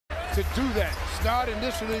to do that. Start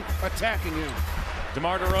initially attacking him.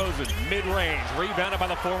 DeMar DeRozan, mid-range, rebounded by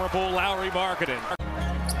the former Bull, Lauri Markkanen.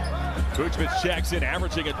 Vucevic checks in,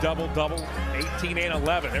 averaging a double-double, 18 and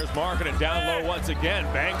 11. There's Markkanen down low once again,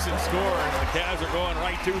 banks and scores. The Cavs are going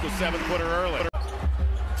right to the 7-footer early.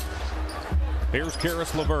 Here's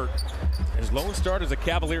Caris LeVert. His lone start as a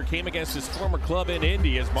Cavalier came against his former club in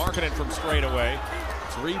Indy as Markkanen from straight away.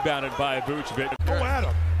 It's rebounded by Vucevic. Go at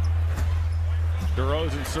him.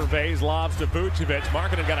 DeRozan surveys, lobs to Vucevic.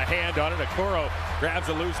 Markkanen got a hand on it. Okoro grabs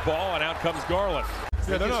a loose ball, and out comes Garland.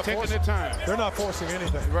 Yeah, they're not taking their time. They're not forcing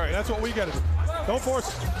anything. Right. That's what we got to do. Don't force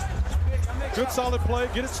it. Good solid play.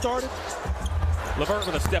 Get it started. LeVert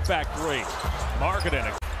with a step back three.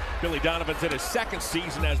 Markkanen. Billy Donovan's in his second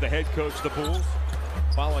season as the head coach of the Bulls.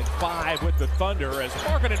 Following 5 with the Thunder as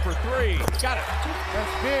Markkanen for 3. Got it.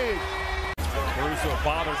 That's big. Caruso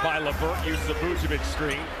bothered by LeVert, uses a Vucevic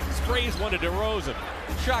screen. Sprays one to DeRozan.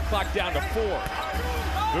 Shot clock down to 4.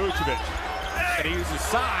 Vucevic. And he uses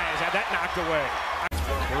size, had that knocked away.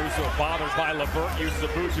 Caruso bothered by LeVert, uses a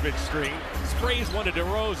Vucevic screen. Sprays one to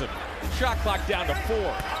DeRozan. Shot clock down to 4.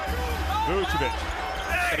 Vucevic.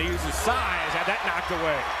 And he uses size, had that knocked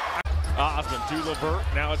away. Osman to LeVert,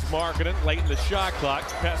 now it's Markkanen, late in the shot clock,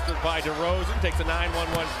 pestered by DeRozan, takes a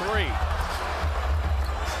 9-1-1-3.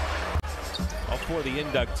 All 4 of the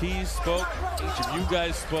inductees spoke, each of you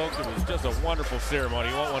guys spoke. It was just a wonderful ceremony,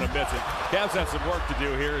 you won't want to miss it. Cavs have some work to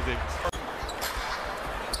do here as they...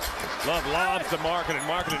 Love lobs to Markkanen,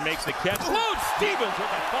 Markkanen makes the catch. Load Stevens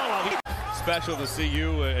with a follow. Special to see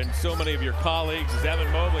you and so many of your colleagues as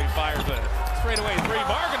Evan Mobley fires a straightaway 3.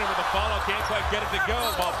 Markkanen with a follow, can't quite get it to go.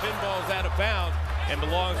 Ball pinballs out of bounds and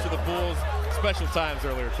belongs to the Bulls. Special times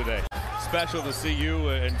earlier today. Special to see you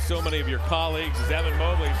and so many of your colleagues as Evan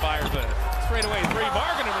Mobley fires a straightaway 3.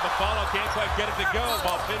 Markkanen with a follow, can't quite get it to go.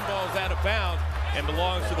 Ball pinballs out of bounds and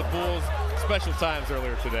belongs to the Bulls. Special times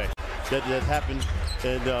earlier today. That happened,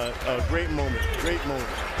 and a great moment.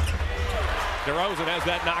 DeRozan has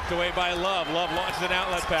that knocked away by Love. Love launches an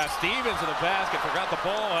outlet pass. Stevens to the basket. Forgot the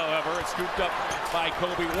ball, however. It's scooped up by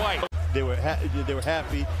Kobe White. They were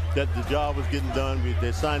happy that the job was getting done.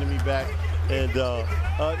 They're signing me back, and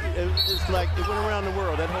it's like it went around the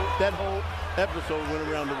world. That whole episode went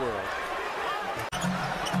around the world.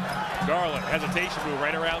 Garland, hesitation move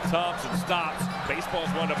right around Thompson. Stops.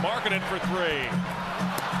 Baseball's one to Markkanen for 3.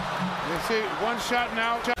 You see, one shot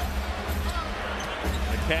now. The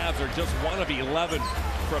Cavs are just 1 of 11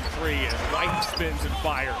 from 3 as White spins and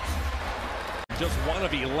fires. Just 1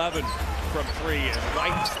 of 11 from 3 as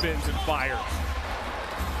White spins and fires.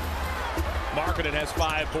 Markkanen has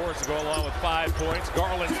 5 boards to go along with 5 points.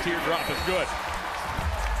 Garland's teardrop is good.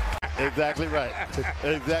 Exactly right.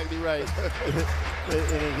 Exactly right.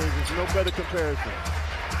 There's no better comparison.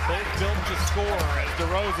 Both built to score as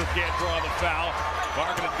DeRozan can't draw the foul.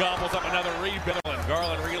 Markkanen gobbles up another rebound.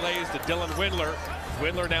 Garland relays to Dylan Windler.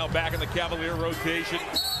 Windler now back in the Cavalier rotation.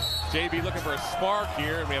 JB looking for a spark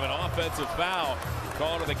here, and we have an offensive foul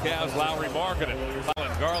called to the Cavs, Lauri Markkanen.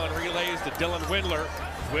 Garland relays to Dylan Windler.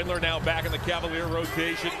 Windler now back in the Cavalier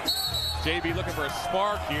rotation. JB looking for a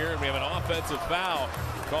spark here, and we have an offensive foul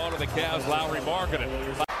called to the Cavs, Lauri Markkanen.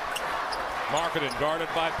 Markkanen guarded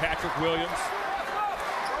by Patrick Williams.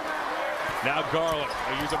 Now Garland,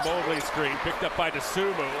 they use a Mobley screen, picked up by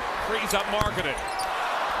DeSumo, frees up Markkanen.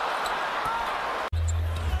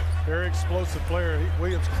 Very explosive player.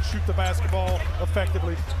 Williams can shoot the basketball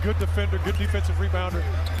effectively. Good defender, good defensive rebounder.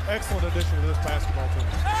 Excellent addition to this basketball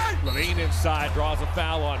team. Levine inside, draws a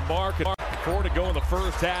foul on Markkanen. 4 to go in the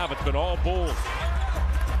first half. It's been all Bulls.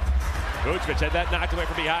 Vucevic had that knocked away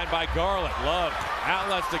from behind by Garland. Love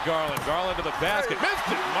outlets to Garland. Garland to the basket. Missed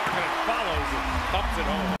it. Markkanen follows and pumps it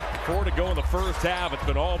home. 4 to go in the first half. It's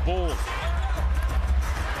been all Bulls.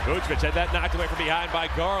 Vucevic had that knocked away from behind by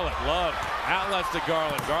Garland. Love outlets to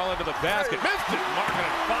Garland. Garland to the basket. Missed it.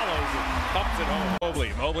 Markkanen follows and pumps it home.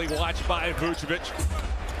 Mobley watched by Vucevic.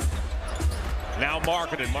 Now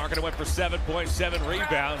Markkanen. Markkanen went for 7.7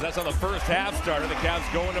 rebounds. That's how the first half started. The Cavs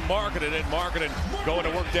going to Markkanen, and Markkanen going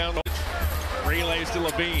to work down the relays to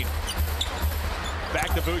Levine.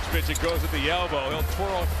 Back to Vucevic. It goes at the elbow. He'll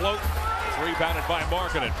twirl, float. It's rebounded by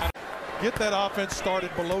Markkanen. Get that offense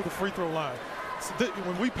started below the free throw line. So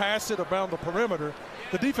when we pass it around the perimeter,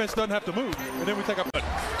 the defense doesn't have to move, and then we take a...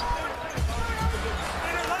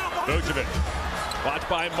 Vucevic, watched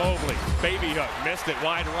by Mobley. Baby hook, missed it,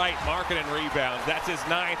 wide right. Markkanen rebounds. That's his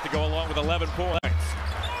 9th to go along with 11 points.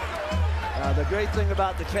 The great thing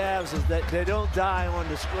about the Cavs is that they don't die on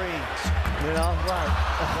the screens. You know, right?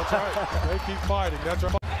 That's right. They keep fighting. That's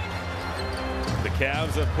right. The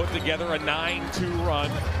Cavs have put together a 9-2 run.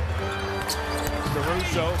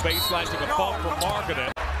 DeRusso, baseline took a bump from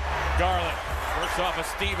Markkanen. Garland works off a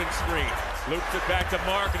Stevens screen. Loops it back to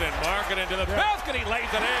Markkanen. Markkanen to the basket. He lays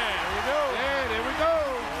it in. There we go. Yeah, there we go.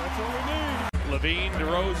 That's what we need. Levine,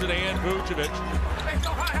 DeRozan, and Vucevic.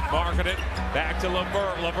 Markkanen back to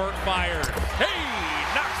Levert. Levert fired. Hey,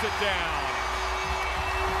 knocks it down.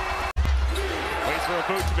 Waits for a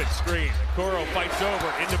Vucevic screen. Kuro fights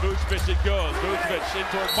over. Into Vucevic it goes. Vucevic in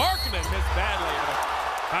toward Markkanen. Missed badly.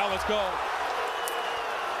 Foul is called.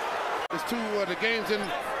 It's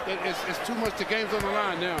it's too much. The game's on the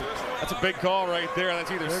line now. That's a big call right there.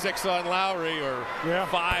 That's either 6 on Lauri or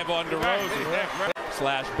 5 on DeRozan.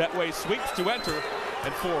 Slash Betway sweeps to enter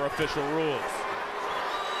and 4 official rules.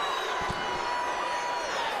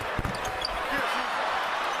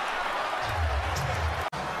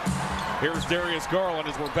 Here's Darius Garland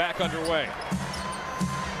as we're back underway.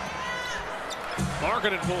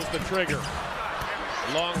 Markkanen pulls the trigger.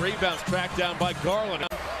 Long rebounds tracked down by Garland.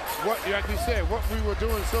 What you actually said, what we were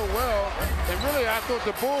doing so well, and really I thought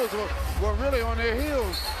the Bulls were really on their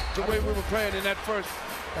heels the way we were playing in that first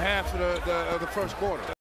half of the first quarter.